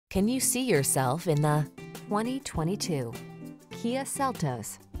Can you see yourself in the 2022 Kia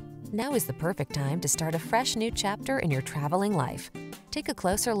Seltos? Now is the perfect time to start a fresh new chapter in your traveling life. Take a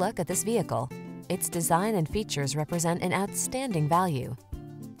closer look at this vehicle. Its design and features represent an outstanding value.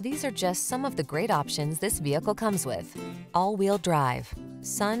 These are just some of the great options this vehicle comes with: all-wheel drive,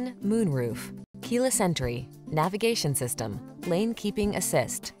 sun, moonroof, keyless entry, navigation system, lane keeping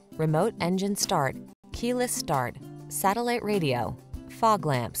assist, remote engine start, keyless start, satellite radio, fog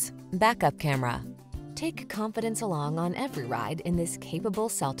lamps, backup camera. Take confidence along on every ride in this capable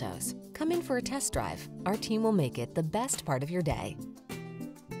Seltos. Come in for a test drive. Our team will make it the best part of your day.